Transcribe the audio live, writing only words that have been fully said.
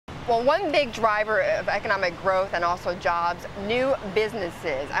Well, one big driver of economic growth and also jobs, new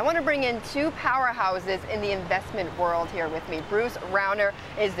businesses. I want to bring in two powerhouses in the investment world here with me. Bruce Rauner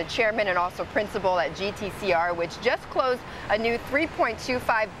is the chairman and also principal at GTCR, which just closed a new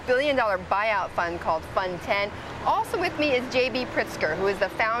 $3.25 billion buyout fund called Fund 10. Also with me is JB Pritzker, who is the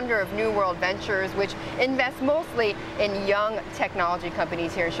founder of New World Ventures, which invests mostly in young technology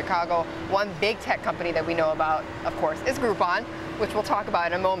companies here in Chicago. One big tech company that we know about, of course, is Groupon, which we'll talk about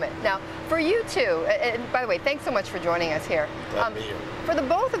in a moment. Now, for you two, and by the way, thanks so much for joining us here. Glad to be here. For the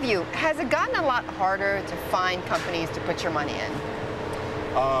both of you, has it gotten a lot harder to find companies to put your money in?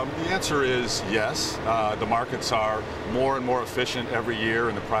 The answer is yes. The markets are more and more efficient every year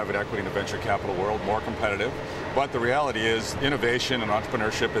in the private equity and the venture capital world, more competitive. But the reality is innovation and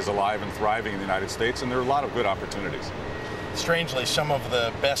entrepreneurship is alive and thriving in the United States, and there are a lot of good opportunities. Strangely, some of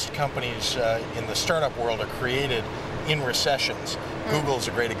the best companies in the startup world are created in recessions. Google's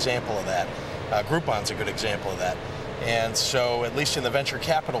a great example of that. Groupon's a good example of that. And so, at least in the venture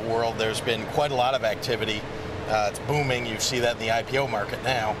capital world, there's been quite a lot of activity. It's booming. You see that in the IPO market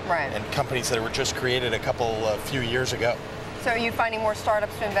now. Right. And companies that were just created a few years ago. So are you finding more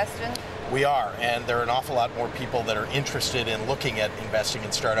startups to invest in? We are, and there are an awful lot more people that are interested in looking at investing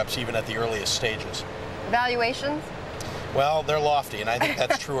in startups, even at the earliest stages. Valuations? Well, they're lofty, and I think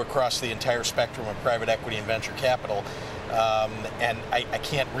that's true across the entire spectrum of private equity and venture capital. And I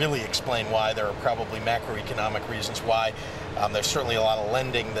can't really explain why. There are probably macroeconomic reasons why. There's certainly a lot of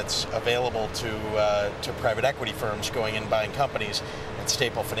lending that's available to private equity firms going in and buying companies and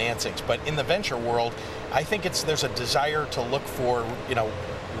staple financings. But in the venture world, I think there's a desire to look for,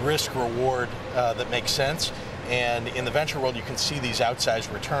 risk reward that makes sense. And in the venture world, you can see these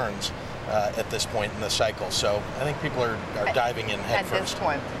outsized returns at this point in the cycle. So I think people are diving in head first. At this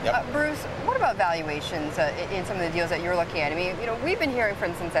point. Yep. Bruce, what about valuations in some of the deals that you're looking at? I mean, we've been hearing, for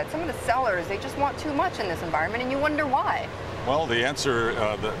instance, that some of the sellers, they just want too much in this environment, and you wonder why. Well, the answer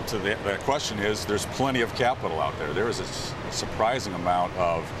to that question is there's plenty of capital out there. There is a surprising amount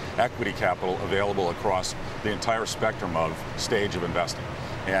of equity capital available across the entire spectrum of stage of investing.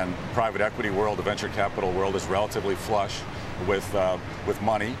 And private equity world, the venture capital world is relatively flush with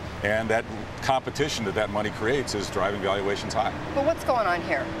money, and that competition that money creates is driving valuations high. But what's going on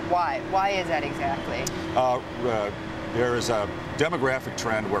here? Why? Why is that exactly? There is a demographic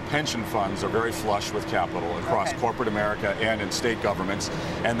trend where pension funds are very flush with capital across corporate America and in state governments,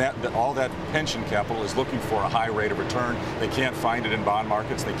 and all that pension capital is looking for a high rate of return. They can't find it in bond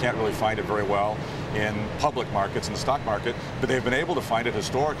markets. They can't really find it very well in public markets, in the stock market, but they've been able to find it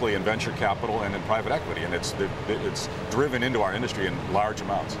historically in venture capital and in private equity, and it's driven into our industry in large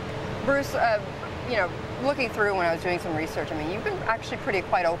amounts. Bruce, looking through when I was doing some research, I mean, you've been actually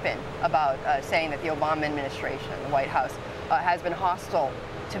quite open about saying that the Obama administration, the White House, has been hostile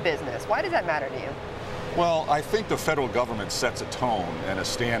to business. Why does that matter to you? Well, I think the federal government sets a tone and a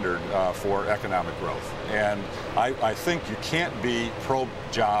standard for economic growth. And I think you can't be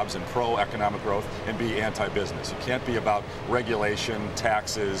pro-jobs and pro-economic growth and be anti-business. You can't be about regulation,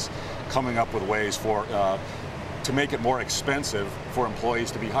 taxes, coming up with ways to make it more expensive for employees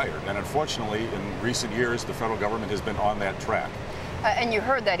to be hired. And unfortunately, in recent years, the federal government has been on that track. And you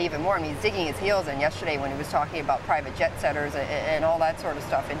heard that even more. I mean, he's digging his heels in yesterday when he was talking about private jet setters and all that sort of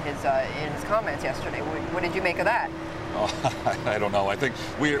stuff in his comments yesterday. What did you make of that? Oh, I don't know. I think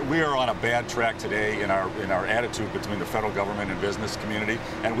we are on a bad track today in our attitude between the federal government and business community,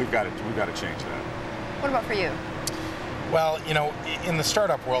 and we've got to change that. What about for you? Well, in the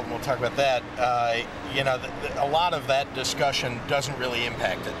startup world, and we'll talk about that, a lot of that discussion doesn't really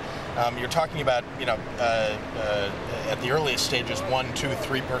impact it. You're talking about, at the earliest stages, 1-, 2-,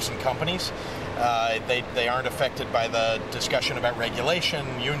 3-person companies. They aren't affected by the discussion about regulation,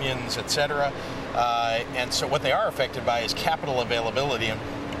 unions, etc. And so what they are affected by is capital availability. And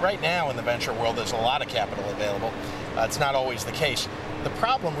right now in the venture world, there's a lot of capital available. It's not always the case. The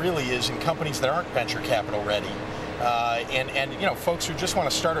problem really is in companies that aren't venture capital ready. And folks who just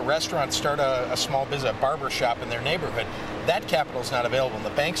want to start a restaurant, start a small business, a barber shop in their neighborhood, that capital is not available, and the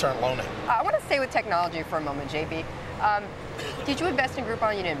banks aren't loaning. I want to stay with technology for a moment, JB. Did you invest in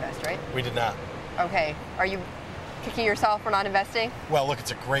Groupon? You didn't invest, right? We did not. Okay. Are you kicking yourself for not investing? Well, look, it's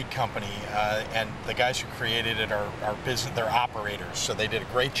a great company, and the guys who created it are they're operators, so they did a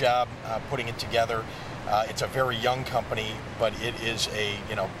great job putting it together. It's a very young company, but it is a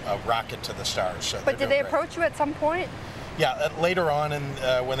rocket to the stars. So but did they approach you at some point? Yeah, later on,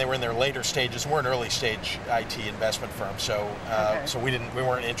 when they were in their later stages. We're an early stage IT investment firm, so so we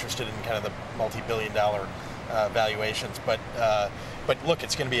weren't interested in kind of the multi-billion-dollar valuations. But look,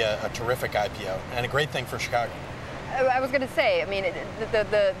 it's going to be a terrific IPO and a great thing for Chicago. I was going to say, I mean,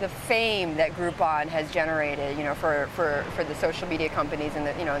 the fame that Groupon has generated, you know, for the social media companies and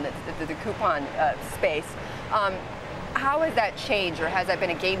the coupon space. How has that changed, or has that been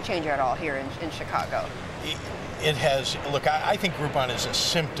a game changer at all here in Chicago? It has. Look, I think Groupon is a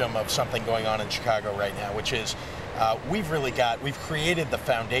symptom of something going on in Chicago right now, which is we've created the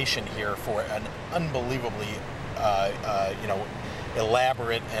foundation here for an unbelievably,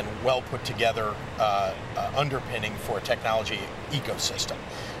 elaborate and well put together underpinning for a technology ecosystem.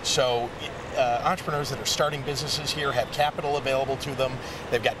 So entrepreneurs that are starting businesses here have capital available to them.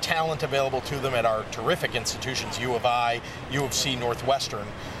 They've got talent available to them at our terrific institutions, U of I, U of C, Northwestern,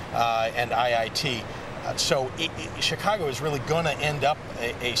 and IIT. So Chicago is really going to end up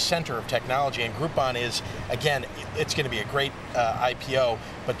a center of technology, and Groupon is, again, it's going to be a great IPO,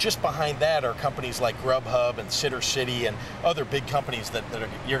 but just behind that are companies like Grubhub and Sitter City and other big companies that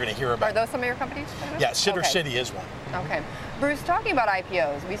you're going to hear about. Are those some of your companies? Yeah, Sitter City is one. Okay. Bruce, talking about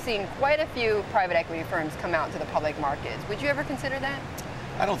IPOs, we've seen quite a few private equity firms come out into the public markets. Would you ever consider that?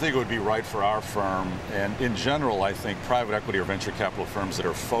 I don't think it would be right for our firm, and in general, I think private equity or venture capital firms that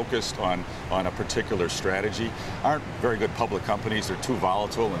are focused on a particular strategy aren't very good public companies. They're too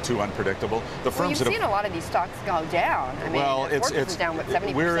volatile and too unpredictable. The firms you've seen a lot of these stocks go down. I mean, it's down, what,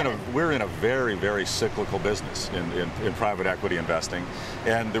 70%? We're in a very, very cyclical business in private equity investing,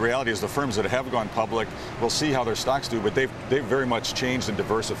 and the reality is the firms that have gone public, we'll see how their stocks do, but they've very much changed and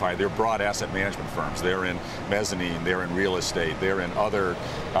diversified. They're broad asset management firms. They're in mezzanine. They're in real estate. They're in other.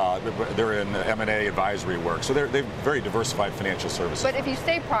 They're in M&A advisory work, so they're very diversified financial services. But if you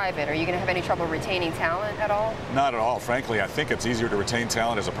stay private, are you going to have any trouble retaining talent at all? Not at all. Frankly, I think it's easier to retain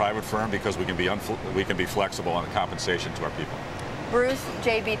talent as a private firm because we can be flexible on the compensation to our people. Bruce,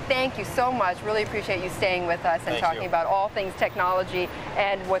 JB, thank you so much. Really appreciate you staying with us and talking about all things technology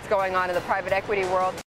and what's going on in the private equity world.